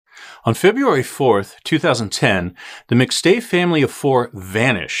On February 4th, 2010, the McStay family of four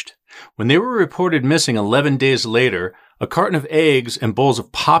vanished. When they were reported missing 11 days later, a carton of eggs and bowls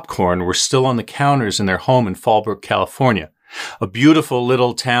of popcorn were still on the counters in their home in Fallbrook, California, a beautiful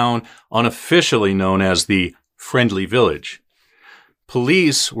little town unofficially known as the Friendly Village.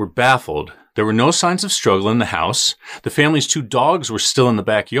 Police were baffled. There were no signs of struggle in the house. The family's two dogs were still in the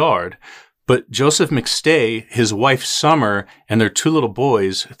backyard. But Joseph McStay, his wife Summer, and their two little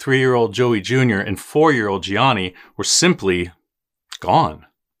boys, 3-year-old Joey Jr. and 4-year-old Gianni, were simply gone.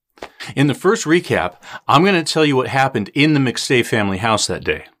 In the first recap, I'm going to tell you what happened in the McStay family house that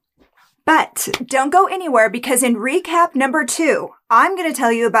day. But don't go anywhere, because in recap number 2, I'm going to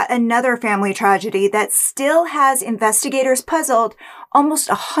tell you about another family tragedy that still has investigators puzzled almost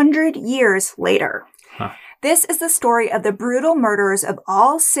 100 years later. This is the story of the brutal murders of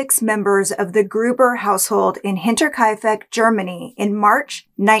all 6 members of the Gruber household in Hinterkaifeck, Germany in March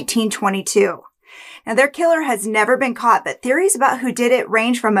 1922. Now, their killer has never been caught, but theories about who did it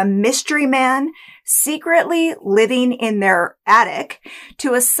range from a mystery man secretly living in their attic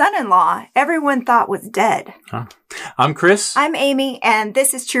to a son-in-law everyone thought was dead. I'm Chris. I'm Amy, and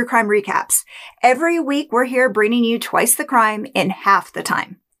this is True Crime Recaps. Every week, we're here bringing you twice the crime in half the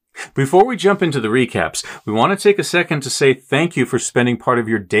time. Before we jump into the recaps, we want to take a second to say thank you for spending part of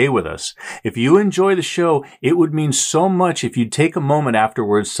your day with us. If you enjoy the show, it would mean so much if you'd take a moment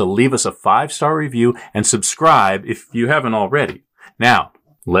afterwards to leave us a 5-star review and subscribe if you haven't already. Now,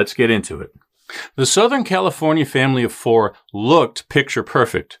 let's get into it. The Southern California family of 4 looked picture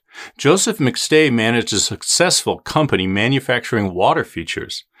perfect. Joseph McStay managed a successful company manufacturing water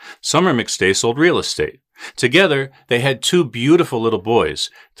features. Summer McStay sold real estate. Together, they had 2 beautiful little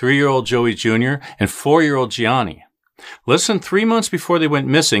boys, 3-year-old Joey Jr. and 4-year-old Gianni. Less than 3 months before they went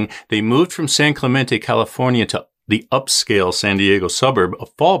missing, they moved from San Clemente, California to the upscale San Diego suburb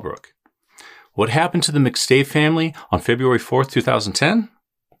of Fallbrook. What happened to the McStay family on February 4th, 2010?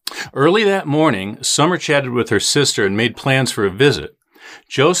 Early that morning, Summer chatted with her sister and made plans for a visit.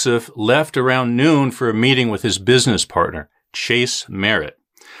 Joseph left around noon for a meeting with his business partner, Chase Merritt.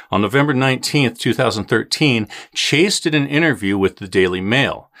 On November 19th, 2013, Chase did an interview with the Daily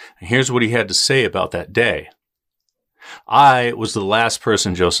Mail. And here's what he had to say about that day. I was the last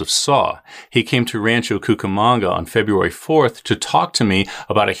person Joseph saw. He came to Rancho Cucamonga on February 4th to talk to me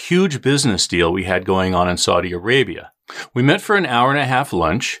about a huge business deal we had going on in Saudi Arabia. We met for an hour-and-a-half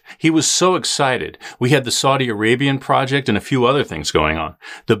lunch. He was so excited. We had the Saudi Arabian project and a few other things going on.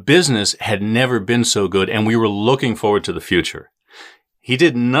 The business had never been so good, and we were looking forward to the future. He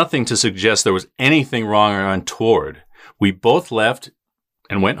did nothing to suggest there was anything wrong or untoward. We both left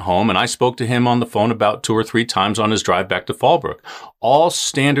and went home, and I spoke to him on the phone about 2 or 3 times on his drive back to Fallbrook. All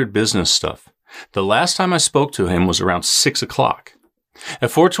standard business stuff. The last time I spoke to him was around 6 o'clock. At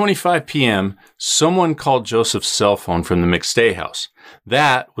 4:25 p.m., someone called Joseph's cell phone from the McStay house.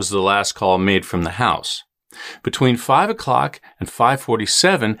 That was the last call made from the house. Between 5 o'clock and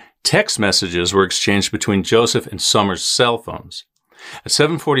 5:47, text messages were exchanged between Joseph and Summer's cell phones. At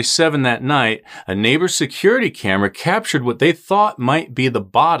 7:47 that night, a neighbor's security camera captured what they thought might be the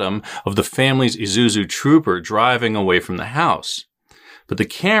bottom of the family's Isuzu Trooper driving away from the house. But the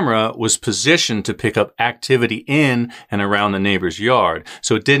camera was positioned to pick up activity in and around the neighbor's yard,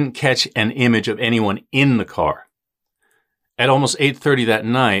 so it didn't catch an image of anyone in the car. At almost 8:30 that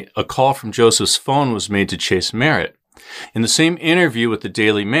night, a call from Joseph's phone was made to Chase Merritt. In the same interview with the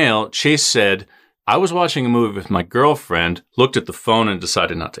Daily Mail, Chase said, I was watching a movie with my girlfriend, looked at the phone, and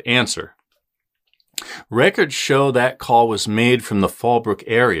decided not to answer. Records show that call was made from the Fallbrook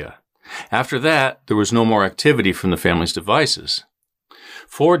area. After that, there was no more activity from the family's devices.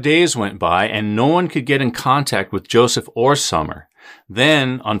 4 days went by, and no one could get in contact with Joseph or Summer.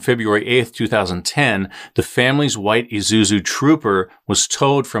 Then, on February 8th, 2010, the family's white Isuzu Trooper was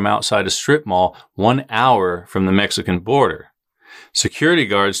towed from outside a strip mall 1 hour from the Mexican border. Security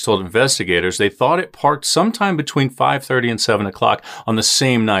guards told investigators they thought it parked sometime between 5:30 and 7 o'clock on the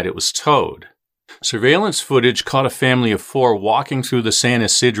same night it was towed. Surveillance footage caught a family of 4 walking through the San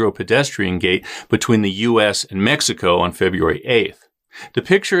Isidro pedestrian gate between the U.S. and Mexico on February 8th. The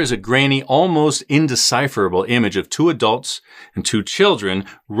picture is a grainy, almost indecipherable image of 2 adults and 2 children,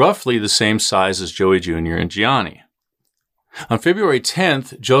 roughly the same size as Joey Jr. and Gianni. On February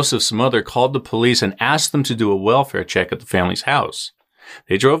 10th, Joseph's mother called the police and asked them to do a welfare check at the family's house.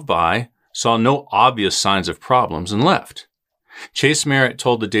 They drove by, saw no obvious signs of problems, and left. Chase Merritt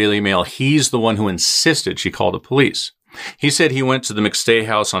told the Daily Mail he's the one who insisted she call the police. He said he went to the McStay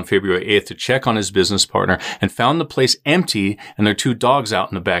house on February 8th to check on his business partner and found the place empty and their 2 dogs out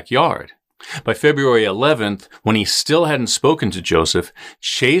in the backyard. By February 11th, when he still hadn't spoken to Joseph,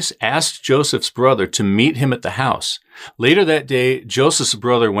 Chase asked Joseph's brother to meet him at the house. Later that day, Joseph's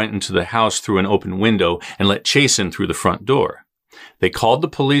brother went into the house through an open window and let Chase in through the front door. They called the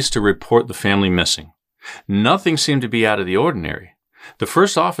police to report the family missing. Nothing seemed to be out of the ordinary. The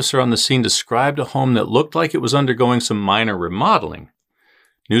first officer on the scene described a home that looked like it was undergoing some minor remodeling.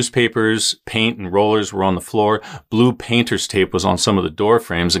 Newspapers, paint, and rollers were on the floor, blue painter's tape was on some of the door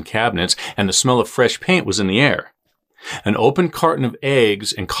frames and cabinets, and the smell of fresh paint was in the air. An open carton of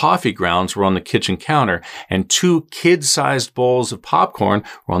eggs and coffee grounds were on the kitchen counter, and 2 kid-sized bowls of popcorn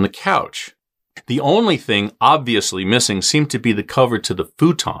were on the couch. The only thing obviously missing seemed to be the cover to the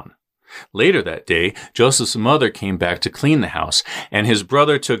futon. Later that day, Joseph's mother came back to clean the house, and his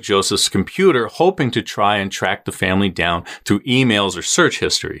brother took Joseph's computer, hoping to try and track the family down through emails or search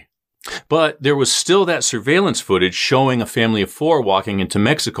history. But there was still that surveillance footage showing a family of 4 walking into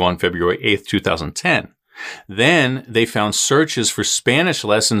Mexico on February 8, 2010. Then they found searches for Spanish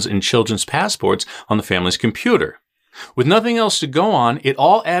lessons in children's passports on the family's computer. With nothing else to go on, it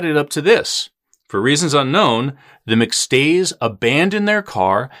all added up to this. For reasons unknown, the McStays abandoned their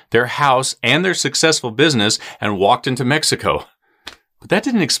car, their house, and their successful business and walked into Mexico. But that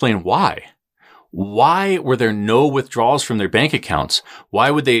didn't explain why. Why were there no withdrawals from their bank accounts?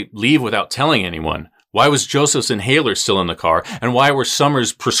 Why would they leave without telling anyone? Why was Joseph's inhaler still in the car? And why were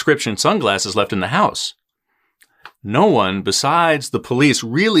Summer's prescription sunglasses left in the house? No one besides the police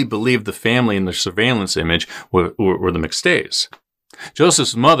really believed the family in the surveillance image were the McStays.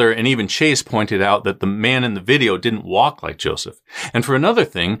 Joseph's mother and even Chase pointed out that the man in the video didn't walk like Joseph. And for another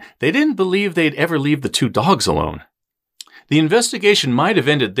thing, they didn't believe they'd ever leave the 2 dogs alone. The investigation might have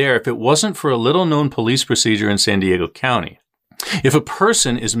ended there if it wasn't for a little-known police procedure in San Diego County. If a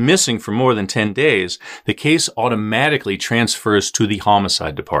person is missing for more than 10 days, the case automatically transfers to the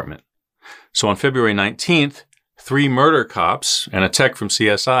homicide department. So on February 19th, 3 murder cops and a tech from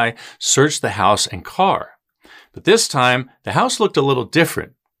CSI searched the house and car. But this time, the house looked a little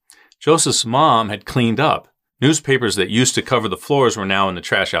different. Joseph's mom had cleaned up. Newspapers that used to cover the floors were now in the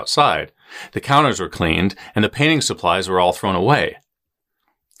trash outside. The counters were cleaned, and the painting supplies were all thrown away.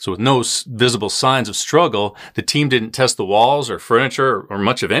 So with no visible signs of struggle, the team didn't test the walls or furniture or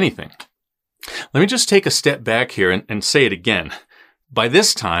much of anything. Let me just take a step back here and say it again. By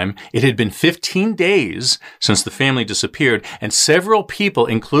this time, it had been 15 days since the family disappeared, and several people,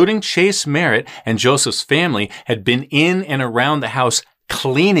 including Chase Merritt and Joseph's family, had been in and around the house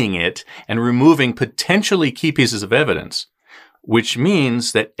cleaning it and removing potentially key pieces of evidence, which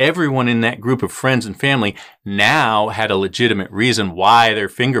means that everyone in that group of friends and family now had a legitimate reason why their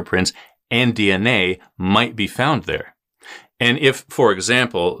fingerprints and DNA might be found there. And if, for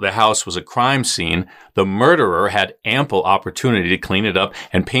example, the house was a crime scene, the murderer had ample opportunity to clean it up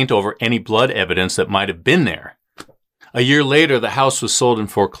and paint over any blood evidence that might have been there. A year later, the house was sold in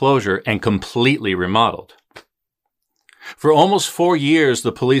foreclosure and completely remodeled. For almost 4 years,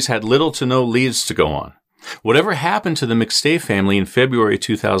 the police had little to no leads to go on. Whatever happened to the McStay family in February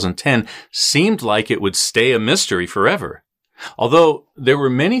 2010 seemed like it would stay a mystery forever. Although there were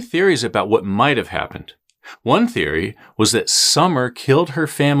many theories about what might have happened. One theory was that Summer killed her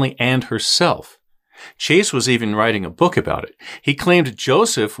family and herself. Chase was even writing a book about it. He claimed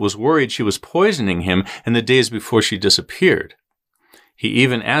Joseph was worried she was poisoning him in the days before she disappeared. He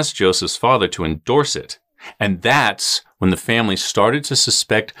even asked Joseph's father to endorse it. And that's when the family started to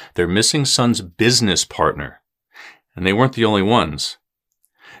suspect their missing son's business partner. And they weren't the only ones.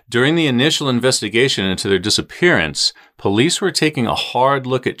 During the initial investigation into their disappearance, police were taking a hard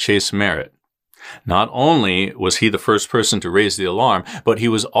look at Chase Merritt. Not only was he the first person to raise the alarm, but he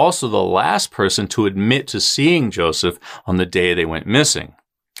was also the last person to admit to seeing Joseph on the day they went missing.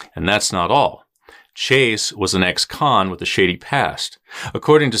 And that's not all. Chase was an ex-con with a shady past.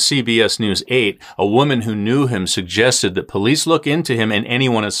 According to CBS News 8, a woman who knew him suggested that police look into him and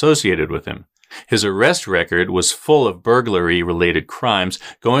anyone associated with him. His arrest record was full of burglary-related crimes,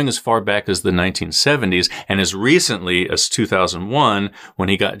 going as far back as the 1970s and as recently as 2001, when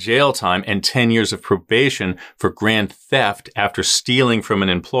he got jail time and 10 years of probation for grand theft after stealing from an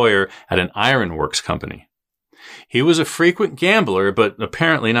employer at an ironworks company. He was a frequent gambler, but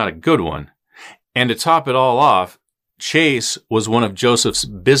apparently not a good one. And to top it all off, Chase was one of Joseph's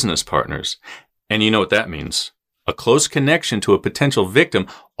business partners. And you know what that means. A close connection to a potential victim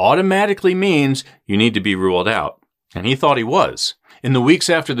automatically means you need to be ruled out. And he thought he was. In the weeks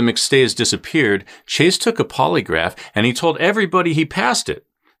after the McStays disappeared, Chase took a polygraph and he told everybody he passed it.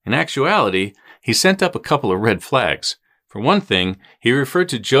 In actuality, he sent up a couple of red flags. For one thing, he referred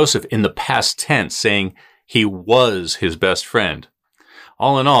to Joseph in the past tense, saying he was his best friend.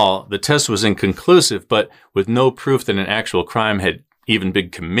 All in all, the test was inconclusive, but with no proof that an actual crime had even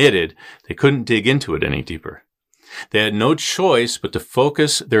been committed, they couldn't dig into it any deeper. They had no choice but to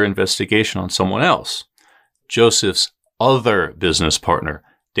focus their investigation on someone else, Joseph's other business partner,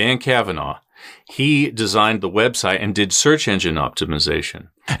 Dan Kavanaugh. He designed the website and did search engine optimization.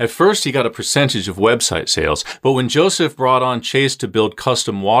 At first, he got a percentage of website sales, but when Joseph brought on Chase to build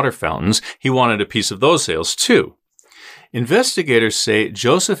custom water fountains, he wanted a piece of those sales too. Investigators say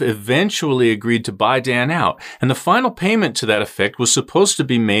Joseph eventually agreed to buy Dan out, and the final payment to that effect was supposed to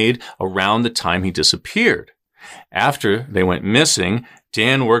be made around the time he disappeared. After they went missing,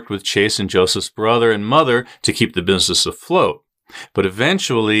 Dan worked with Chase and Joseph's brother and mother to keep the business afloat. But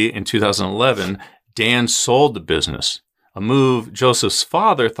eventually, in 2011, Dan sold the business, a move Joseph's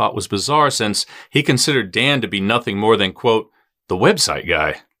father thought was bizarre since he considered Dan to be nothing more than, quote, the website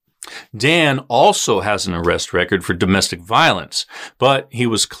guy. Dan also has an arrest record for domestic violence, but he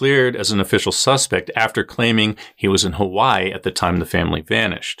was cleared as an official suspect after claiming he was in Hawaii at the time the family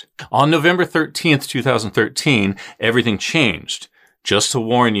vanished. On November 13th, 2013, everything changed. Just to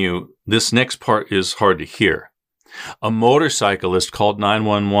warn you, this next part is hard to hear. A motorcyclist called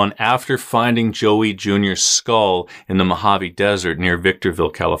 911 after finding Joey Jr.'s skull in the Mojave Desert near Victorville,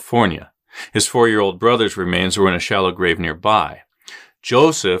 California. His 4-year-old brother's remains were in a shallow grave nearby.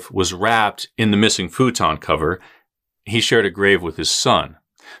 Joseph was wrapped in the missing futon cover. He shared a grave with his son.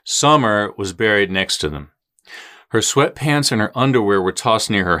 Summer was buried next to them. Her sweatpants and her underwear were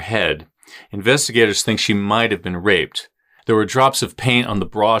tossed near her head. Investigators think she might have been raped. There were drops of paint on the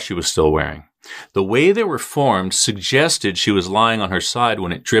bra she was still wearing. The way they were formed suggested she was lying on her side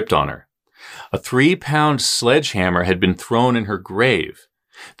when it dripped on her. A 3-pound sledgehammer had been thrown in her grave.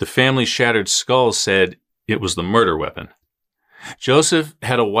 The family's shattered skull said it was the murder weapon. Joseph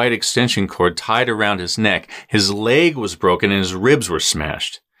had a white extension cord tied around his neck. His leg was broken and his ribs were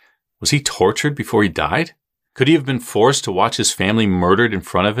smashed. Was he tortured before he died? Could he have been forced to watch his family murdered in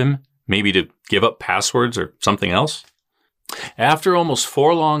front of him? Maybe to give up passwords or something else? After almost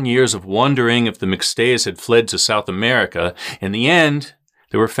 4 long years of wondering if the McStays had fled to South America, in the end,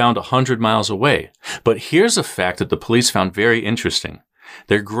 they were found 100 miles away. But here's a fact that the police found very interesting.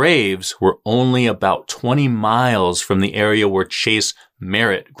 Their graves were only about 20 miles from the area where Chase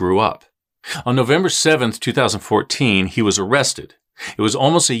Merritt grew up. On November 7th, 2014, he was arrested. It was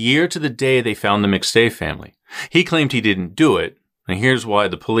almost a year to the day they found the McStay family. He claimed he didn't do it, and here's why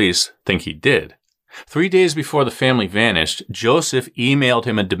the police think he did. 3 days before the family vanished, Joseph emailed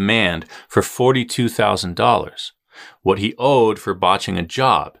him a demand for $42,000, what he owed for botching a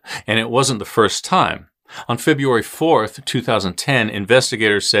job, and it wasn't the first time. On February 4th, 2010,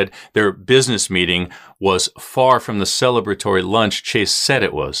 investigators said their business meeting was far from the celebratory lunch Chase said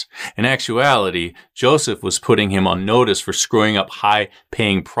it was. In actuality, Joseph was putting him on notice for screwing up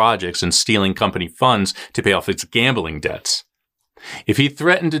high-paying projects and stealing company funds to pay off its gambling debts. If he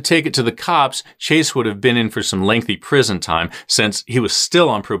threatened to take it to the cops, Chase would have been in for some lengthy prison time since he was still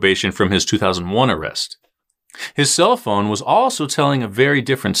on probation from his 2001 arrest. His cell phone was also telling a very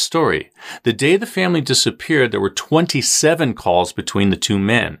different story. The day the family disappeared, there were 27 calls between the two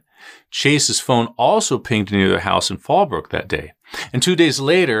men. Chase's phone also pinged near their house in Fallbrook that day. And 2 days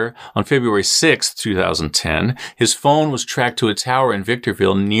later, on February 6, 2010, his phone was tracked to a tower in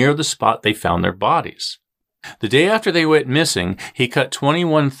Victorville near the spot they found their bodies. The day after they went missing, he cut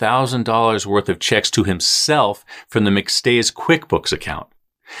 $21,000 worth of checks to himself from the McStay's QuickBooks account.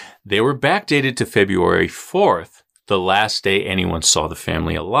 They were backdated to February 4th, the last day anyone saw the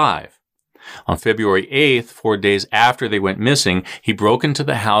family alive. On February 8th, 4 days after they went missing, he broke into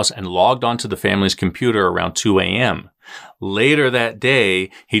the house and logged onto the family's computer around 2 a.m. Later that day,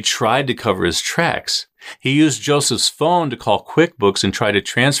 he tried to cover his tracks. He used Joseph's phone to call QuickBooks and try to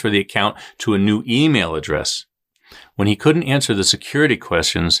transfer the account to a new email address. When he couldn't answer the security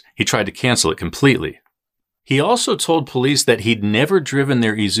questions, he tried to cancel it completely. He also told police that he'd never driven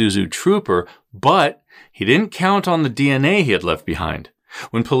their Isuzu Trooper, but he didn't count on the DNA he had left behind.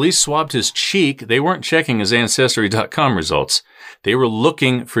 When police swabbed his cheek, they weren't checking his Ancestry.com results. They were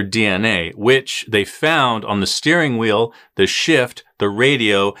looking for DNA, which they found on the steering wheel, the shift, the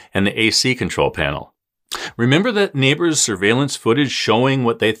radio, and the AC control panel. Remember that neighbor's surveillance footage showing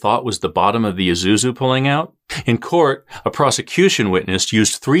what they thought was the bottom of the Isuzu pulling out? In court, a prosecution witness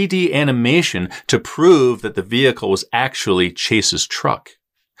used 3D animation to prove that the vehicle was actually Chase's truck.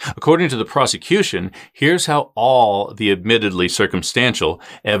 According to the prosecution, here's how all the admittedly circumstantial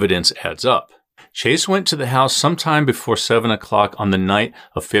evidence adds up. Chase went to the house sometime before 7 o'clock on the night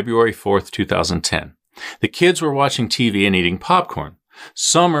of February 4th, 2010. The kids were watching TV and eating popcorn.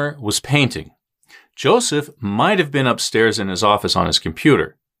 Summer was painting. Joseph might have been upstairs in his office on his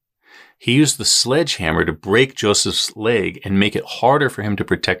computer. He used the sledgehammer to break Joseph's leg and make it harder for him to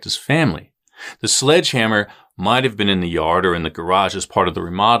protect his family. The sledgehammer might have been in the yard or in the garage as part of the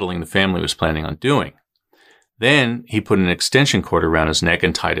remodeling the family was planning on doing. Then he put an extension cord around his neck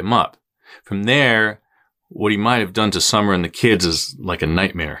and tied him up. From there, what he might have done to Summer and the kids is like a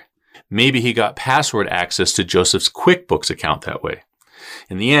nightmare. Maybe he got password access to Joseph's QuickBooks account that way.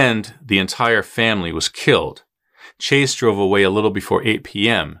 In the end, the entire family was killed. Chase drove away a little before 8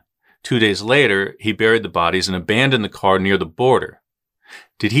 p.m. 2 days later, he buried the bodies and abandoned the car near the border.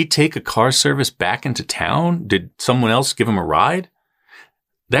 Did he take a car service back into town? Did someone else give him a ride?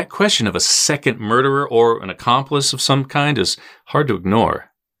 That question of a second murderer or an accomplice of some kind is hard to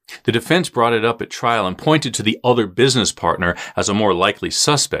ignore. The defense brought it up at trial and pointed to the other business partner as a more likely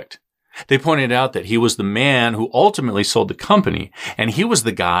suspect. They pointed out that he was the man who ultimately sold the company, and he was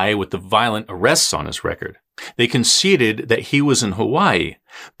the guy with the violent arrests on his record. They conceded that he was in Hawaii,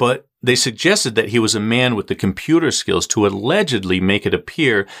 but they suggested that he was a man with the computer skills to allegedly make it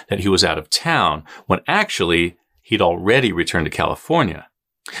appear that he was out of town, when actually he'd already returned to California.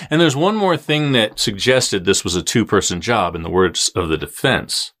 And there's one more thing that suggested this was a two-person job, in the words of the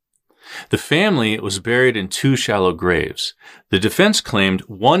defense. The family was buried in 2 shallow graves. The defense claimed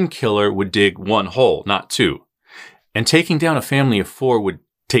one killer would dig 1 hole, not 2. And taking down a family of 4 would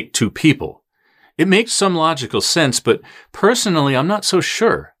take 2 people. It makes some logical sense, but personally, I'm not so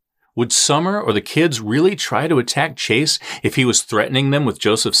sure. Would Summer or the kids really try to attack Chase if he was threatening them with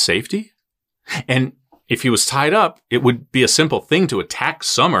Joseph's safety? And if he was tied up, it would be a simple thing to attack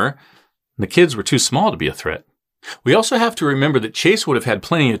Summer. The kids were too small to be a threat. We also have to remember that Chase would have had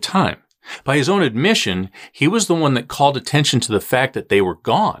plenty of time. By his own admission, he was the one that called attention to the fact that they were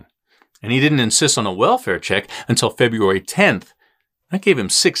gone. And he didn't insist on a welfare check until February 10th. That gave him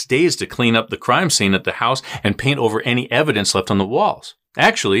 6 days to clean up the crime scene at the house and paint over any evidence left on the walls.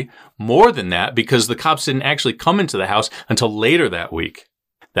 Actually, more than that, because the cops didn't actually come into the house until later that week.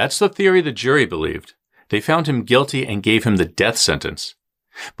 That's the theory the jury believed. They found him guilty and gave him the death sentence.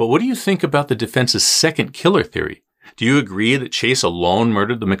 But what do you think about the defense's second killer theory? Do you agree that Chase alone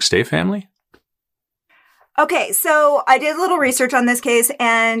murdered the McStay family? Okay, so I did a little research on this case,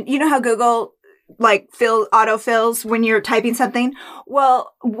 and you know how Google autofills when you're typing something?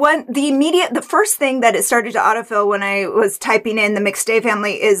 Well, the first thing that it started to autofill when I was typing in the McStay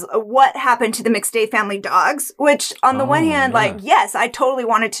family is what happened to the McStay family dogs, which on the one hand, yes, I totally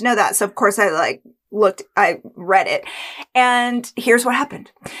wanted to know that. So of course I read it, and here's what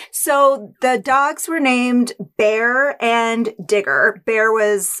happened. So the dogs were named Bear and Digger. Bear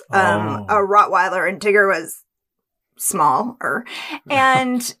was a Rottweiler, and Digger was smaller,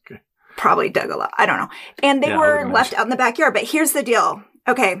 and probably dug a lot. I don't know. And they were left out in the backyard. But here's the deal.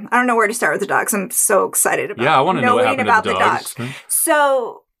 Okay, I don't know where to start with the dogs. I'm so excited about I want to know what happened about to the dogs.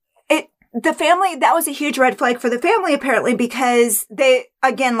 So the family, that was a huge red flag for the family, apparently, because they,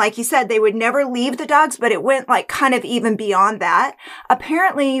 again, like you said, they would never leave the dogs, but it went kind of even beyond that.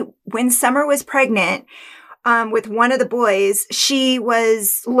 Apparently, when Summer was pregnant, with one of the boys, she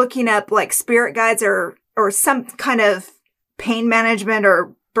was looking up spirit guides or some kind of pain management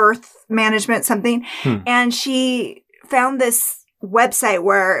or birth management, something. And she found this website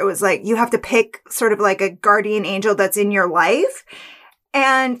where it was you have to pick sort of a guardian angel that's in your life.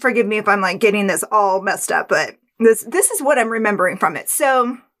 And forgive me if I'm getting this all messed up, but this is what I'm remembering from it.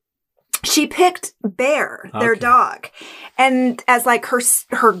 So she picked Bear, their dog, and as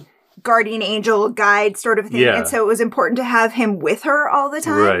her guardian angel guide sort of thing. Yeah. And so it was important to have him with her all the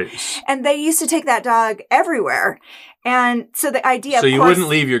time. Right. And they used to take that dog everywhere. And so the idea, so you wouldn't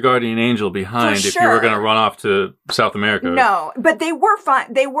leave your guardian angel behind if you were going to run off to South America. No, but they were fine.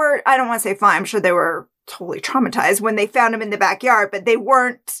 I don't want to say fine. I'm sure they were totally traumatized when they found him in the backyard, but they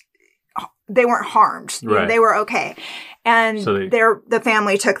weren't harmed. Right. They were okay. And so the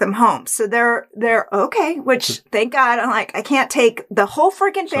family took them home. So they're okay, which thank God. I'm I can't take the whole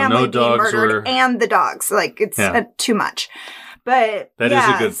freaking family being murdered and the dogs. It's too much. But that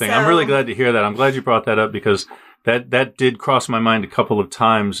is a good thing. I'm really glad to hear that. I'm glad you brought that up because that did cross my mind a couple of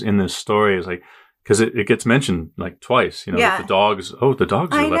times in this story. It's because it gets mentioned twice, that the dogs are left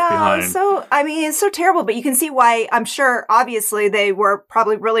behind. So, it's so terrible, but you can see why. I'm sure, obviously, they were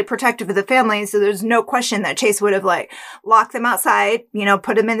probably really protective of the family. So there's no question that Chase would have locked them outside,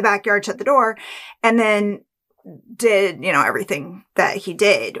 put them in the backyard, shut the door. And then did, everything that he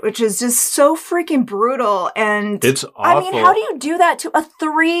did, which is just so freaking brutal. And it's awful. I mean, how do you do that to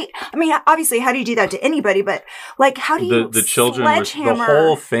obviously, how do you do that to anybody? But like, how do you the children, the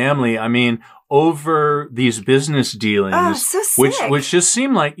whole family? I mean, over these business dealings, so sick. which just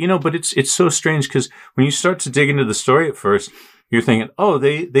seem like, but it's so strange because when you start to dig into the story at first, you're thinking, oh,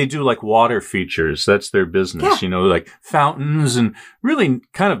 they do like water features. That's their business, like fountains and really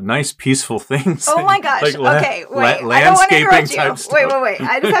kind of nice, peaceful things. Oh my gosh. Like okay, wait. landscaping I don't want to interrupt you. type stuff. Wait.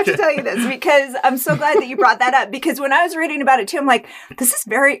 I just have to tell you this because I'm so glad that you brought that up, because when I was reading about it too, I'm like, this is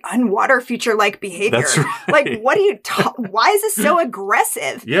very unwater feature-like behavior. That's right. Like, what are you why is this so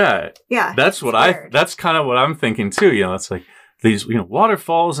aggressive? Yeah. Yeah. That's that's kind of what I'm thinking too. It's like these,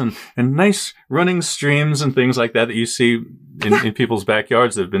 waterfalls and nice running streams and things like that you see in people's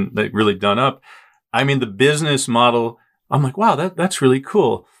backyards that have been really done up. I mean, the business model, I'm like, wow, that's really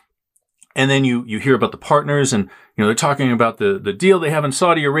cool. And then you hear about the partners and, they're talking about the deal they have in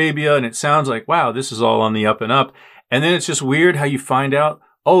Saudi Arabia. And it sounds like, wow, this is all on the up and up. And then it's just weird how you find out,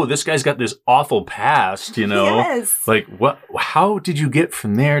 oh, this guy's got this awful past, Yes. Like how did you get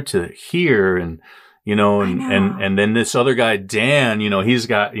from there to here? And, and then this other guy, Dan, he's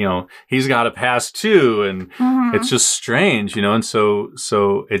got a past too. And it's just strange, and so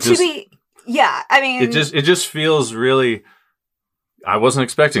it just, I mean, it just feels really, I wasn't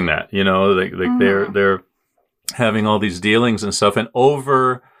expecting that, they're having all these dealings and stuff, and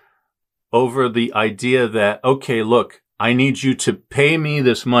over the idea that, okay, look, I need you to pay me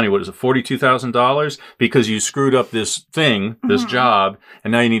this money. What is it, $42,000? Because you screwed up this thing, this job,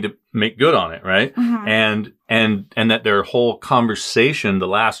 and now you need to make good on it, right? And that their whole conversation, the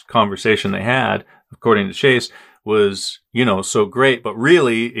last conversation they had, according to Chase, was, so great. But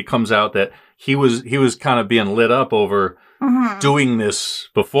really, it comes out that he was kind of being lit up over doing this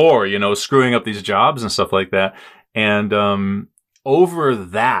before, screwing up these jobs and stuff like that. And over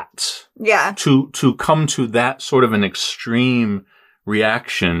that, to come to that sort of an extreme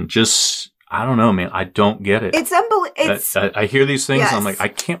reaction, just, I don't know, man, I don't get it. It's unbelievable. I hear these things, and I'm like, I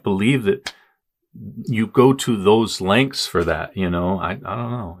can't believe that you go to those lengths for that, I don't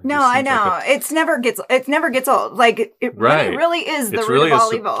know. I know. It never gets old. Like, it really is the root of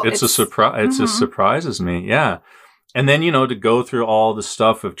all evil. It's a surprise. It just surprises me. Yeah. And then, to go through all the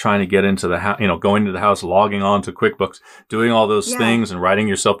stuff of trying to get into the house, going to the house, logging on to QuickBooks, doing all those things and writing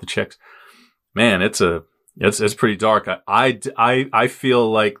yourself the checks. Man, it's pretty dark. I feel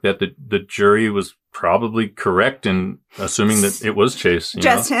like that the jury was probably correct in assuming that it was Chase.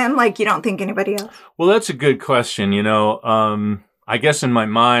 Just him? Like, you don't think anybody else? Well, that's a good question. I guess in my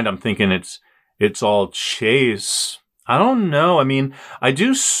mind, I'm thinking it's all Chase. I don't know. I mean, I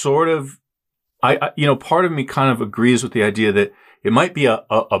do sort of, part of me kind of agrees with the idea that it might be a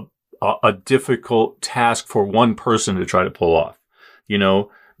difficult task for one person to try to pull off,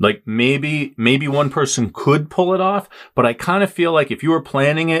 like maybe one person could pull it off, but I kind of feel like if you were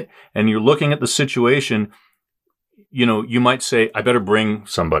planning it and you're looking at the situation, you might say, I better bring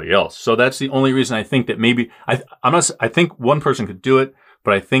somebody else. So that's the only reason I think that maybe I think one person could do it,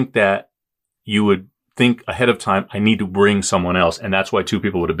 but I think that you would think ahead of time, I need to bring someone else. And that's why two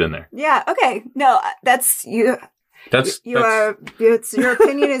people would have been there. Yeah. Okay. No, that's you. It's your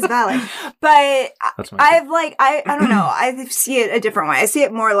opinion is valid, but I don't know. I see it a different way. I see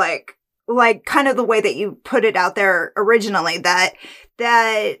it more like kind of the way that you put it out there originally, that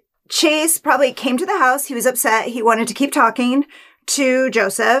Chase probably came to the house. He was upset. He wanted to keep talking to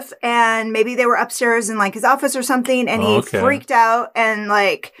Joseph, and maybe they were upstairs in like his office or something, and he freaked out and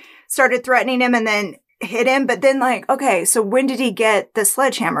like started threatening him and then hit him. But then okay, so when did he get the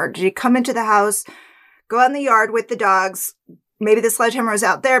sledgehammer? Did he come into the house, go out in the yard with the dogs? Maybe the sledgehammer was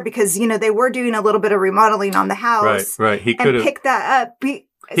out there because, they were doing a little bit of remodeling on the house. Right. He could have picked that up. He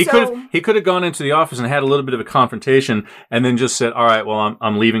could have gone into the office and had a little bit of a confrontation and then just said, all right, well,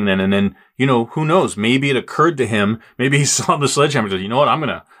 I'm leaving then. And then, who knows? Maybe it occurred to him. Maybe he saw the sledgehammer and said, you know what? I'm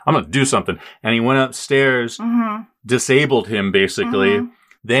going to do something. And he went upstairs, disabled him basically.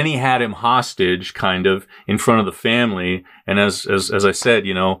 Then he had him hostage kind of in front of the family. And as I said,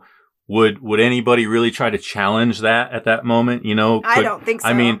 would anybody really try to challenge that at that moment? I don't think so.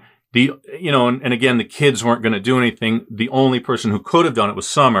 I mean, and again, the kids weren't going to do anything. The only person who could have done it was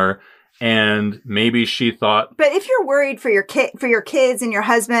Summer. And maybe she thought. But if you're worried for your kids and your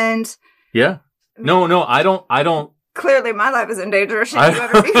husband. Yeah. No, I don't. Clearly my life is in danger. Should you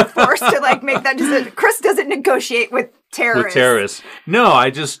ever be forced to make that decision? Chris doesn't negotiate with terrorists. No, I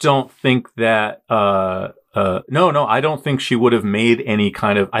just don't think that, no, I don't think she would have made any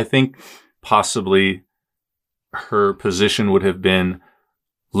kind of, I think possibly her position would have been,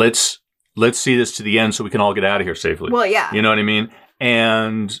 let's let's see this to the end so we can all get out of here safely. Well, yeah. You know what I mean?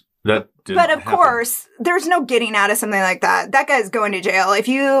 And that didn't But of happen. course, there's no getting out of something like that. That guy's going to jail. If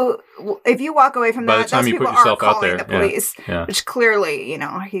you walk away from By that, the time those you people put yourself are out calling there, the police. yeah. Which clearly,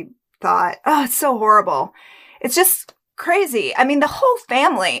 he thought, oh, it's so horrible. It's just crazy. I mean, the whole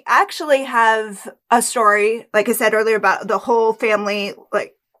family actually have a story, like I said earlier, about the whole family,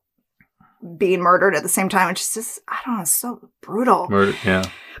 like, being murdered at the same time, which is just, I don't know, so brutal. Murder, yeah.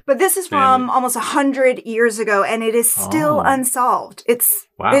 But this is from almost 100 years ago, and it is still unsolved. It's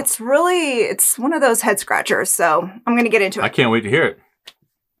one of those head scratchers, so I'm going to get into it. I can't wait to hear it.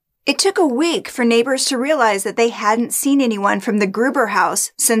 It took a week for neighbors to realize that they hadn't seen anyone from the Gruber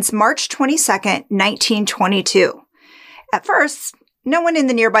house since March 22nd, 1922. At first, no one in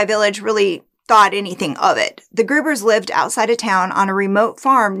the nearby village really thought anything of it. The Grubers lived outside of town on a remote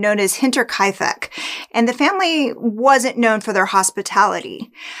farm known as Hinterkaifeck, and the family wasn't known for their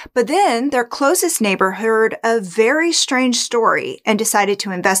hospitality. But then their closest neighbor heard a very strange story and decided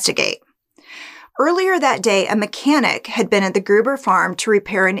to investigate. Earlier that day, a mechanic had been at the Gruber farm to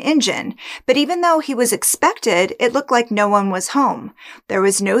repair an engine, but even though he was expected, it looked like no one was home. There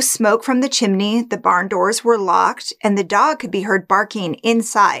was no smoke from the chimney, the barn doors were locked, and the dog could be heard barking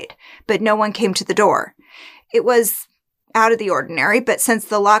inside, but no one came to the door. It was out of the ordinary, but since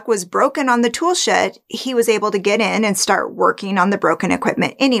the lock was broken on the tool shed, he was able to get in and start working on the broken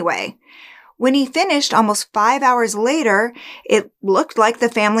equipment anyway. When he finished almost 5 hours later, it looked like the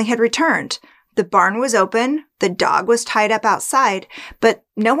family had returned. The barn was open, the dog was tied up outside, but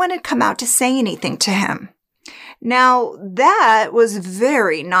no one had come out to say anything to him. Now, that was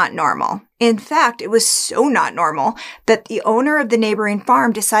very not normal. In fact, it was so not normal that the owner of the neighboring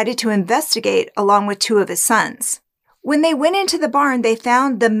farm decided to investigate along with two of his sons. When they went into the barn, they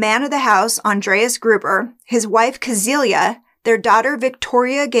found the man of the house, Andreas Gruber, his wife, Kazelia, their daughter,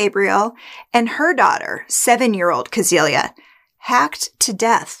 Victoria Gabriel, and her daughter, 7-year-old Kazelia, hacked to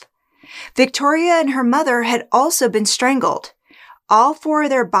death. Victoria and her mother had also been strangled. All 4 of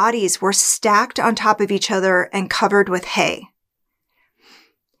their bodies were stacked on top of each other and covered with hay.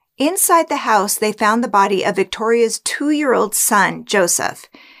 Inside the house, they found the body of Victoria's 2-year-old son, Joseph.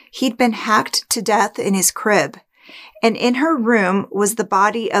 He'd been hacked to death in his crib. And in her room was the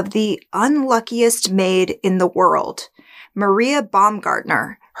body of the unluckiest maid in the world, Maria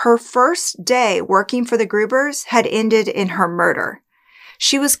Baumgartner. Her first day working for the Grubers had ended in her murder.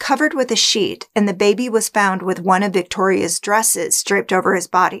 She was covered with a sheet, and the baby was found with one of Victoria's dresses draped over his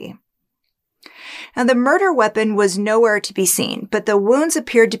body. Now, the murder weapon was nowhere to be seen, but the wounds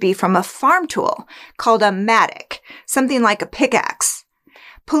appeared to be from a farm tool called a mattock, something like a pickaxe.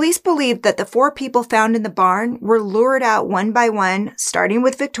 Police believed that the 4 people found in the barn were lured out one by one, starting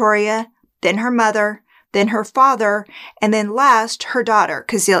with Victoria, then her mother, then her father, and then last, her daughter,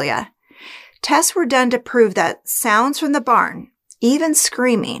 Kazelia. Tests were done to prove that sounds from the barn, even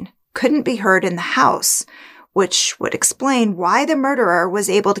screaming, couldn't be heard in the house, which would explain why the murderer was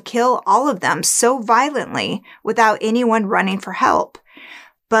able to kill all of them so violently without anyone running for help.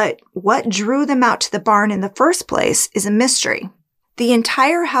 But what drew them out to the barn in the first place is a mystery. The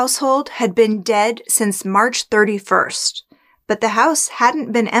entire household had been dead since March 31st, but the house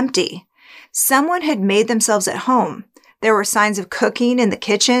hadn't been empty. Someone had made themselves at home. There were signs of cooking in the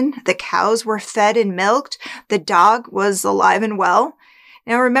kitchen. The cows were fed and milked. The dog was alive and well.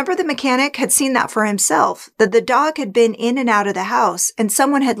 Now, remember, the mechanic had seen that for himself, that the dog had been in and out of the house, and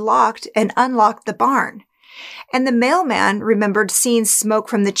someone had locked and unlocked the barn. And the mailman remembered seeing smoke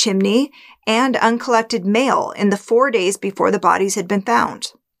from the chimney and uncollected mail in the 4 days before the bodies had been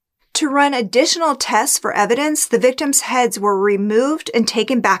found. To run additional tests for evidence, the victims' heads were removed and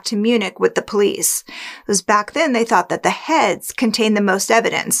taken back to Munich with the police. Because back then they thought that the heads contained the most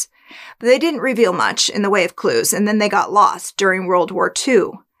evidence, but they didn't reveal much in the way of clues, and then they got lost during World War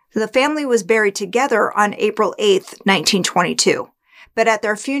II. The family was buried together on April 8th, 1922. But at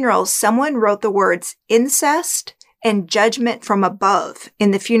their funeral, someone wrote the words incest and judgment from above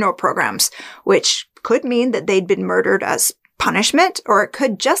in the funeral programs, which could mean that they'd been murdered as punishment, or it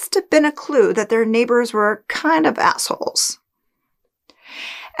could just have been a clue that their neighbors were kind of assholes.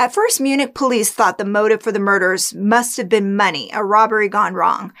 At first, Munich police thought the motive for the murders must have been money, a robbery gone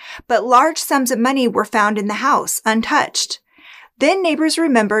wrong, but large sums of money were found in the house, untouched. Then neighbors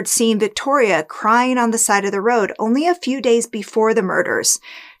remembered seeing Victoria crying on the side of the road only a few days before the murders.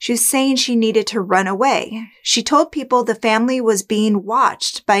 She was saying she needed to run away. She told people the family was being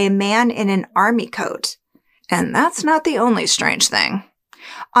watched by a man in an army coat. And that's not the only strange thing.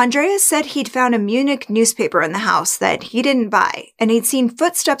 Andreas said he'd found a Munich newspaper in the house that he didn't buy, and he'd seen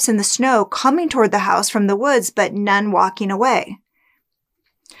footsteps in the snow coming toward the house from the woods, but none walking away.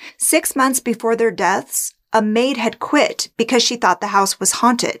 6 months before their deaths, a maid had quit because she thought the house was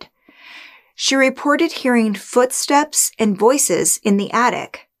haunted. She reported hearing footsteps and voices in the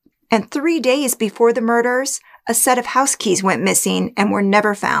attic. And 3 days before the murders, a set of house keys went missing and were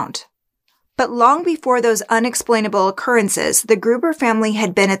never found. But long before those unexplainable occurrences, the Gruber family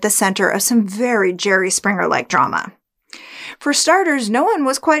had been at the center of some very Jerry Springer-like drama. For starters, no one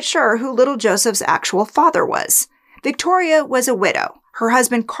was quite sure who little Joseph's actual father was. Victoria was a widow. Her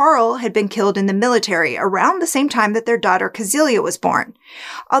husband Carl had been killed in the military around the same time that their daughter Casilia was born,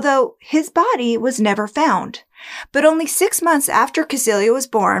 although his body was never found. But only 6 months after Casilia was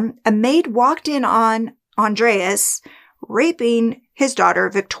born, a maid walked in on Andreas raping his daughter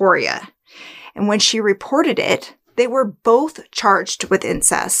Victoria. And when she reported it, they were both charged with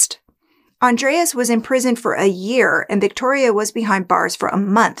incest. Andreas was imprisoned for a year and Victoria was behind bars for a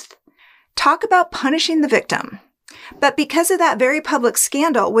month. Talk about punishing the victim. But because of that very public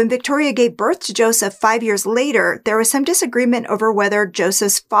scandal, when Victoria gave birth to Joseph 5 years later, there was some disagreement over whether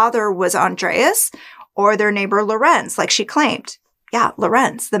Joseph's father was Andreas or their neighbor Lorenz, like she claimed. Yeah,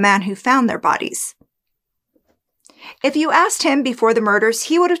 Lorenz, the man who found their bodies. If you asked him before the murders,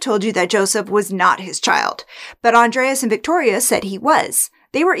 he would have told you that Joseph was not his child. But Andreas and Victoria said he was.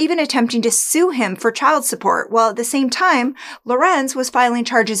 They were even attempting to sue him for child support, while at the same time, Lorenz was filing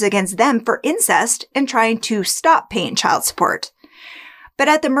charges against them for incest and trying to stop paying child support. But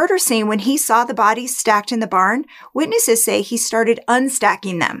at the murder scene, when he saw the bodies stacked in the barn, witnesses say he started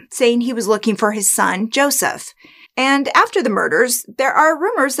unstacking them, saying he was looking for his son, Joseph. And after the murders, there are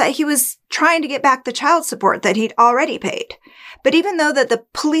rumors that he was trying to get back the child support that he'd already paid. But even though that the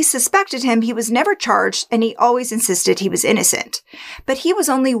police suspected him, he was never charged and he always insisted he was innocent. But he was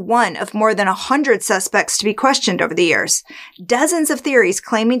only one of more than 100 suspects to be questioned over the years. Dozens of theories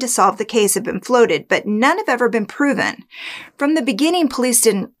claiming to solve the case have been floated, but none have ever been proven. From the beginning, police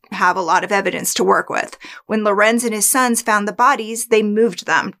didn't have a lot of evidence to work with. When Lorenz and his sons found the bodies, they moved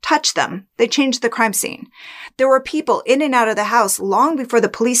them, touched them. They changed the crime scene. There were people in and out of the house long before the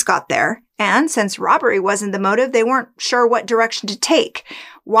police got there. And since robbery wasn't the motive, they weren't sure what direction to take.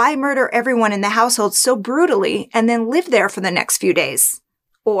 Why murder everyone in the household so brutally and then live there for the next few days?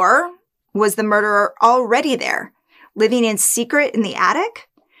 Or was the murderer already there, living in secret in the attic?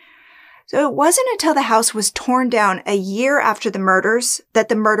 So it wasn't until the house was torn down a year after the murders that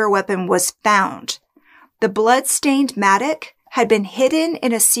the murder weapon was found. The blood-stained mattock had been hidden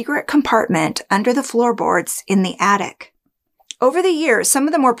in a secret compartment under the floorboards in the attic. Over the years, some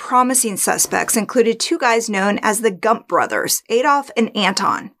of the more promising suspects included two guys known as the Gump brothers, Adolf and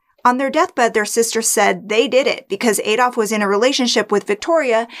Anton. On their deathbed, their sister said they did it because Adolf was in a relationship with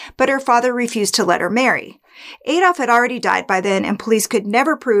Victoria, but her father refused to let her marry. Adolf had already died by then, and police could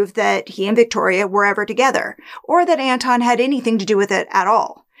never prove that he and Victoria were ever together, or that Anton had anything to do with it at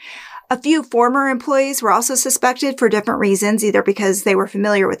all. A few former employees were also suspected for different reasons, either because they were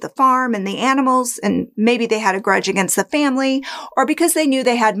familiar with the farm and the animals, and maybe they had a grudge against the family, or because they knew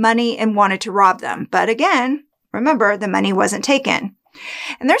they had money and wanted to rob them. But again, remember, the money wasn't taken.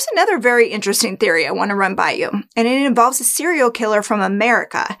 And there's another very interesting theory I want to run by you, and it involves a serial killer from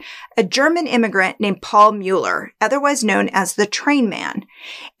America, a German immigrant named Paul Mueller, otherwise known as the Train Man.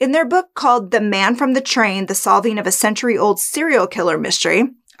 In their book called The Man from the Train, The Solving of a Century-Old Serial Killer Mystery,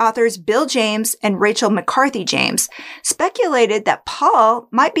 authors Bill James and Rachel McCarthy James speculated that Paul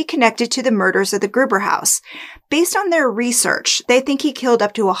might be connected to the murders of the Gruber house. Based on their research, they think he killed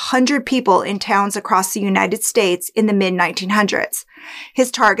up to 100 people in towns across the United States in the mid-1900s.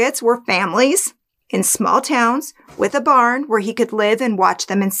 His targets were families in small towns with a barn where he could live and watch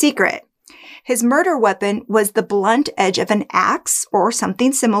them in secret. His murder weapon was the blunt edge of an axe or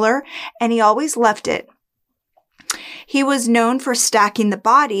something similar, and he always left it. He was known for stacking the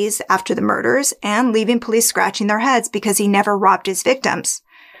bodies after the murders and leaving police scratching their heads because he never robbed his victims.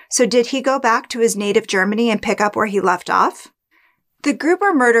 So did he go back to his native Germany and pick up where he left off? The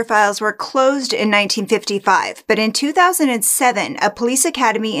Gruber murder files were closed in 1955, but in 2007, a police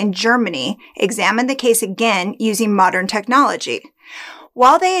academy in Germany examined the case again using modern technology.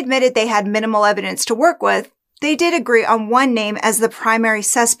 While they admitted they had minimal evidence to work with, they did agree on one name as the primary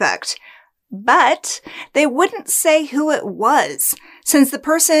suspect. But they wouldn't say who it was, since the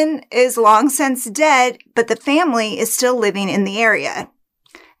person is long since dead, but the family is still living in the area.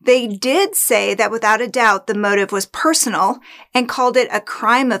 They did say that without a doubt the motive was personal and called it a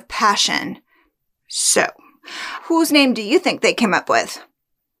crime of passion. So, whose name do you think they came up with?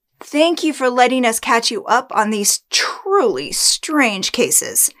 Thank you for letting us catch you up on these truly strange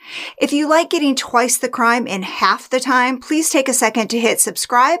cases. If you like getting twice the crime in half the time, please take a second to hit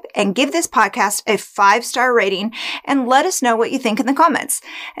subscribe and give this podcast a 5-star rating and let us know what you think in the comments.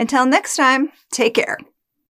 Until next time, take care.